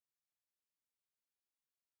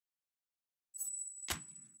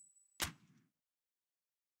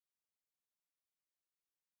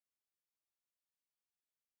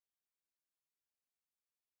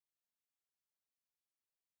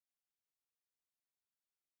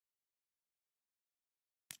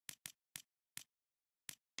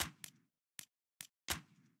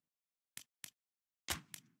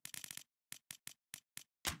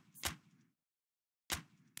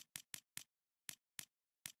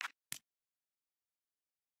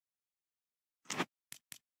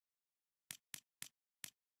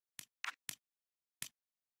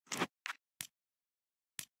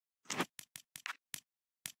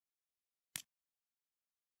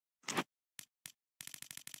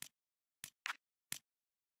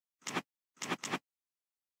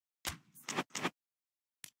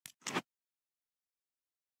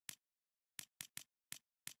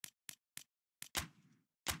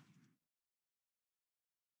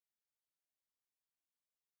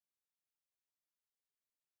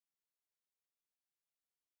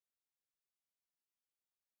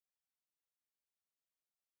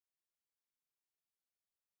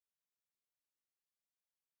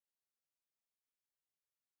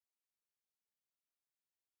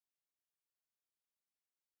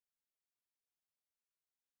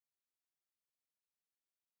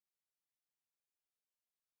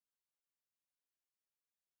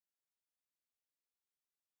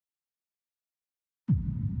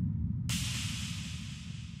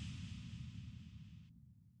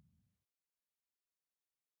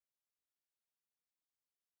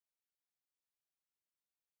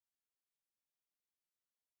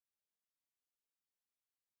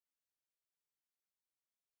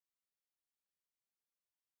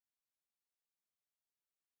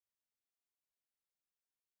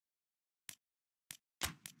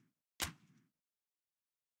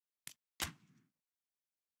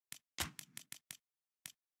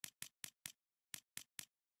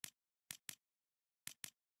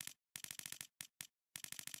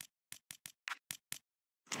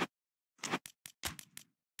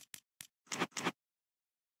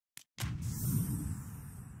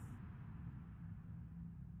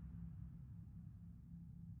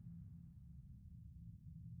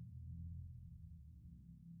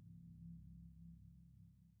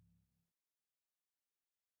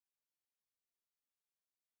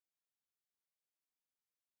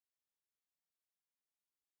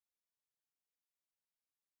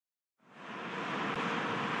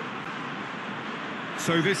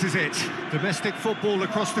So this is it. Domestic football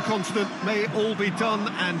across the continent may all be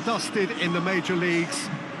done and dusted in the major leagues,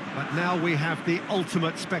 but now we have the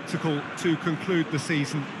ultimate spectacle to conclude the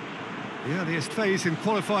season. The earliest phase in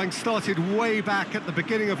qualifying started way back at the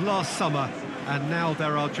beginning of last summer, and now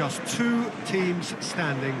there are just 2 teams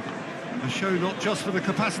standing. A show not just for the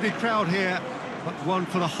capacity crowd here, but one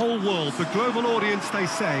for the whole world. The global audience, they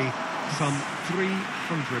say, some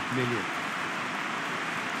 300 million.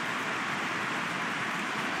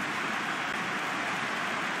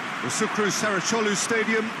 The Sukru Saraçoğlu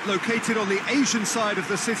Stadium, located on the Asian side of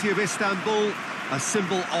the city of Istanbul, a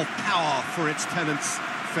symbol of power for its tenants,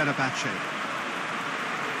 Fenerbahce.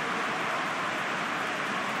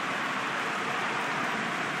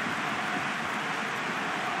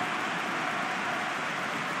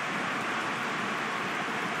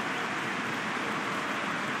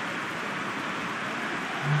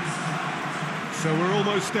 So we're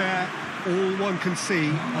almost there. All one can see,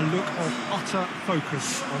 a look of utter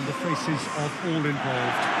focus on the faces of all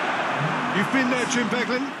involved. You've been there, Jim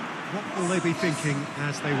Beglin. What will they be thinking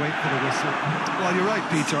as they wait for the whistle? Well, you're right,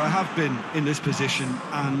 Peter. I have been in this position,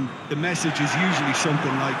 and the message is usually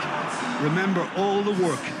something like, remember all the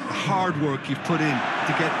work, the hard work you've put in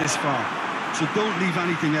to get this far. So don't leave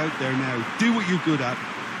anything out there now. Do what you're good at.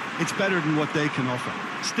 It's better than what they can offer.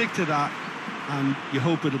 Stick to that, and you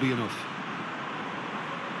hope it'll be enough.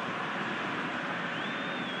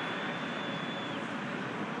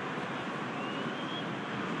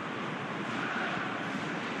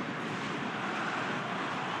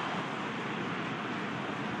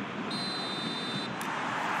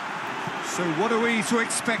 So what are we to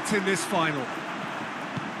expect in this final?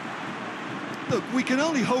 Look, we can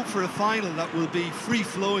only hope for a final that will be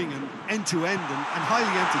free-flowing and end-to-end and highly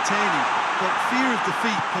entertaining, but fear of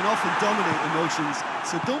defeat can often dominate emotions,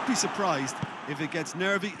 so don't be surprised if it gets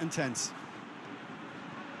nervy and tense.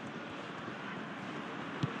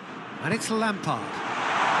 And it's Lampard.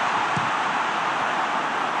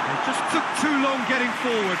 They just took too long getting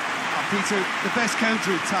forward. Peter, the best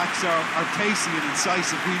counter-attacks are pacey and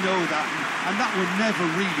incisive, we know that, and that one never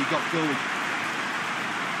really got going.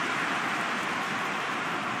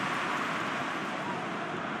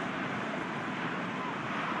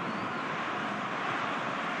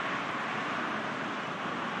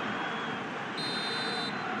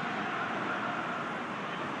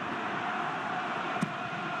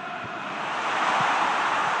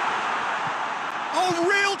 Oh,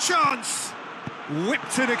 real chance!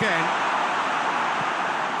 Whipped it again.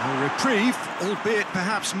 A reprieve, albeit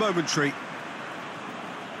perhaps momentary.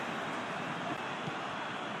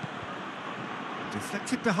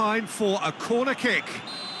 Deflected behind for a corner kick.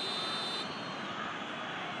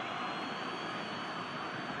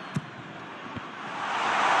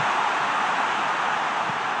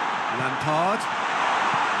 Lampard.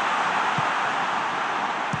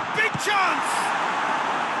 Big chance!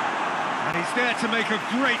 And he's there to make a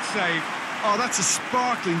great save. Oh, that's a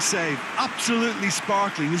sparkling save. Absolutely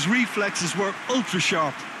sparkling. His reflexes were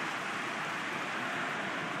ultra-sharp.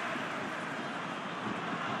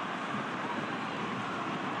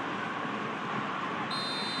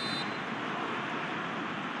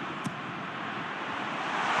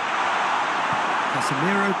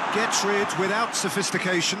 Casemiro gets rid without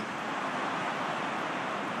sophistication.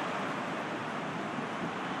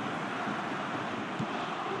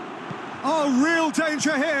 Oh, real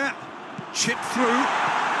danger here. Chip through.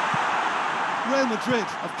 Real Madrid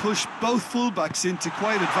have pushed both fullbacks into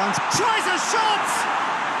quite advanced... Tries a shot!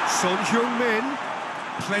 Son Heung-min.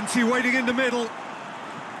 Plenty waiting in the middle.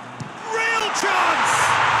 Real chance!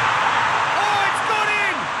 Oh, it's got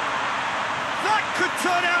in! That could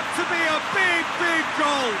turn out to be a big, big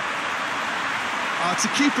goal. It's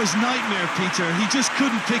a keeper's nightmare, Peter. He just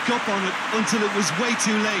couldn't pick up on it until it was way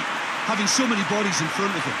too late, having so many bodies in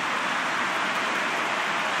front of him.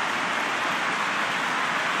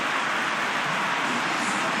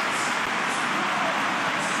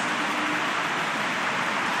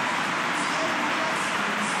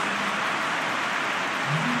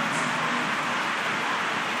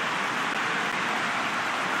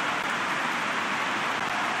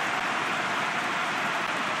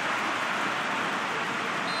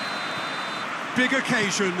 Big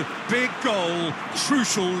occasion, big goal,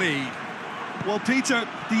 crucial lead. Well, Peter,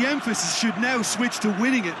 the emphasis should now switch to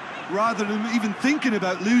winning it, rather than even thinking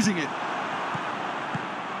about losing it.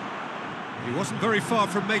 He wasn't very far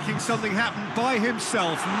from making something happen by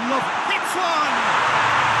himself. Hits one!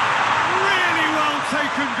 Really well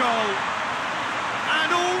taken goal. And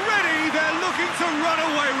already they're looking to run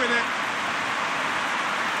away with it.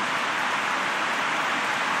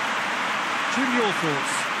 Jim, your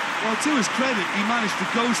thoughts? Well, to his credit, he managed to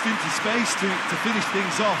ghost into space to finish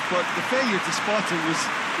things off, but the failure to spot him was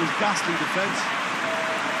ghastly defence.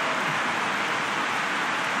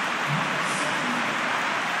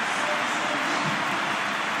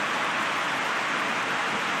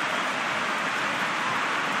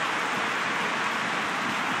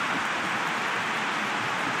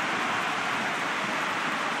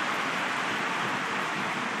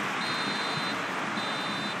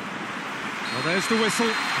 Well, there's the whistle.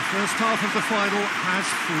 The first half of the final has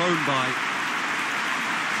flown by.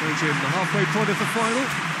 So, Jim, the halfway point of the final,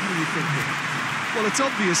 what are you thinking? Well, it's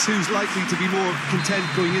obvious who's likely to be more content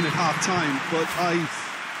going in at half-time, but I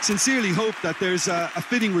sincerely hope that there's a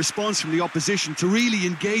fitting response from the opposition to really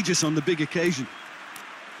engage us on the big occasion.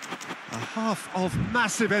 A half of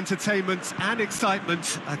massive entertainment and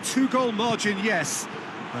excitement. A 2-goal margin, yes,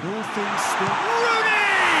 but all things still... Rooney!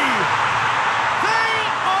 They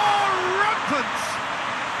are rampant!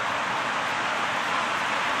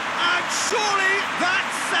 And surely that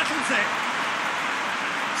settles it!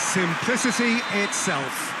 Simplicity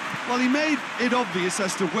itself. Well, he made it obvious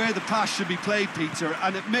as to where the pass should be played, Peter,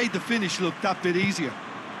 and it made the finish look that bit easier.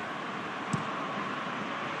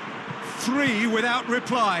 3 without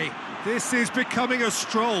reply. This is becoming a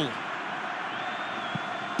stroll.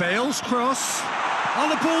 Bale's cross. Oh,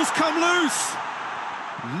 the ball's come loose.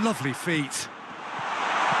 Lovely feet.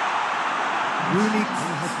 Rooney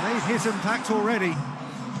has made his impact already.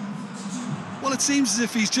 Well, it seems as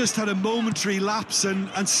if he's just had a momentary lapse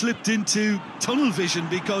and slipped into tunnel vision,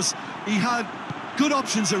 because he had good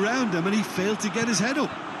options around him and he failed to get his head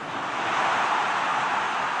up.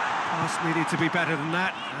 Pass needed to be better than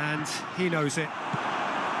that, and he knows it.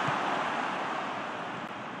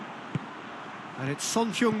 And it's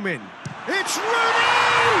Son Heung-min. It's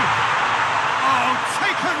Rooney! Oh,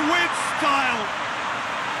 taken with style!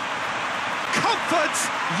 Comfort,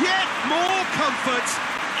 yet more comfort,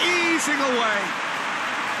 easing away.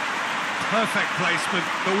 Perfect placement,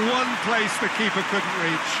 the one place the keeper couldn't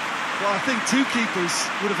reach. Well, I think 2 keepers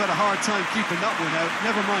would have had a hard time keeping that one out,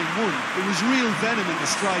 never mind 1. It was real venom in the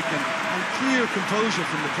strike and clear composure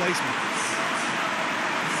from the placement.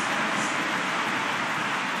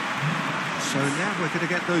 So now we're going to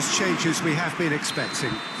get those changes we have been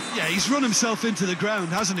expecting. Yeah, he's run himself into the ground,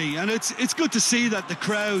 hasn't he? And it's good to see that the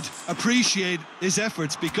crowd appreciate his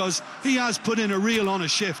efforts, because he has put in a real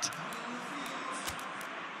honest shift.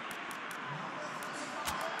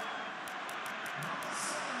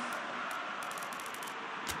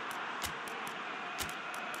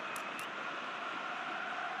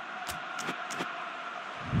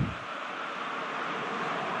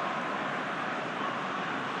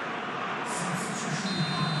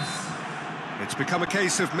 It's become a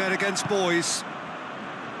case of men against boys.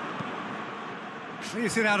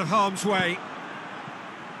 Clears it out of harm's way.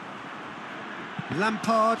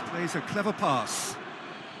 Lampard plays a clever pass.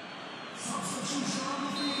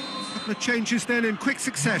 A couple of changes then in quick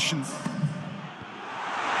succession.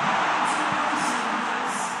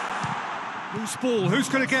 Loose ball, who's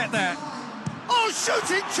going to get there? Oh,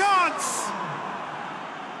 shooting chance!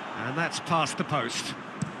 And that's past the post.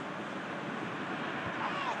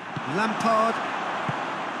 Lampard,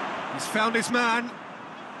 he's found his man.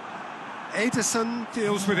 Ederson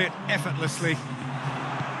deals with it effortlessly.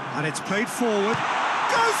 And it's played forward.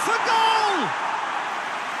 Goes for goal!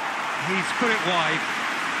 He's put it wide.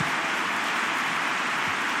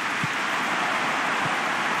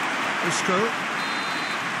 Isco.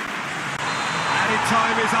 Added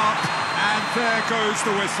time is up, and there goes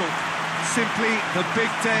the whistle. Simply, the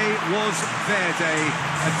big day was their day.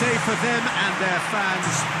 A day for them and their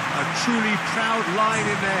fans. A truly proud line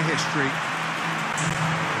in their history.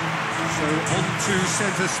 So on to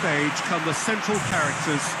centre stage come the central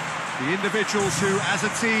characters, the individuals who, as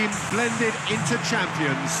a team, blended into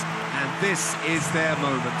champions, and this is their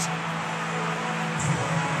moment.